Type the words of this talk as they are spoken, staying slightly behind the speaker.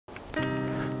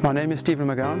My name is Stephen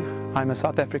McGown. I'm a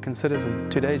South African citizen.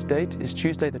 Today's date is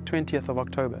Tuesday the 20th of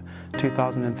October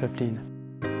 2015.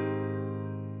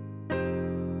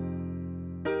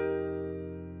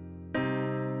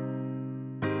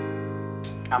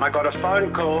 And I got a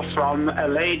phone call from a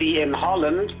lady in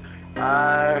Holland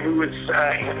who was,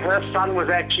 her son was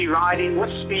actually riding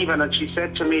with Stephen, and she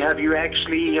said to me, "Have you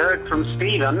actually heard from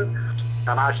Stephen?"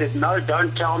 And I said, "No,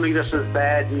 don't tell me this is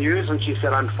bad news." And she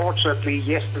said, "Unfortunately,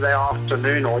 yesterday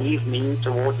afternoon or evening,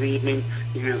 towards evening,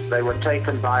 they were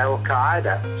taken by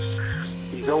al-Qaeda."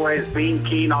 He's always been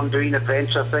keen on doing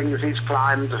adventure things. He's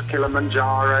climbed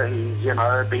Kilimanjaro.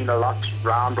 He's, been a lot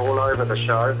around all over the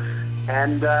show.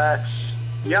 And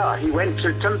yeah, he went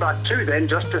to Timbuktu then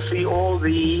just to see all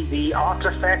the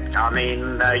artifacts. I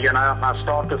mean, I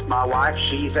start with my wife.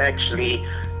 She's actually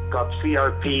got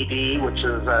COPD, which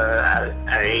is a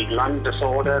lung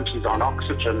disorder, and she's on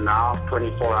oxygen now,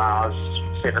 24 hours,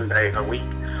 7 days a week.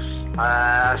 So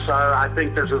I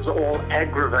think this has all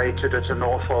aggravated it an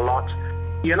awful lot.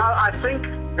 I think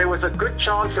there was a good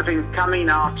chance of him coming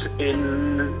out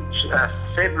in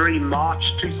February,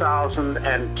 March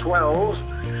 2012.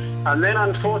 And then,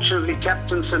 unfortunately,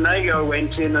 Captain Senego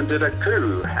went in and did a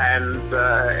coup, and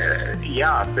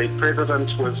the president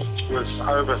was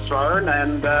overthrown,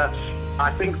 and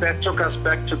I think that took us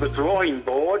back to the drawing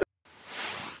board.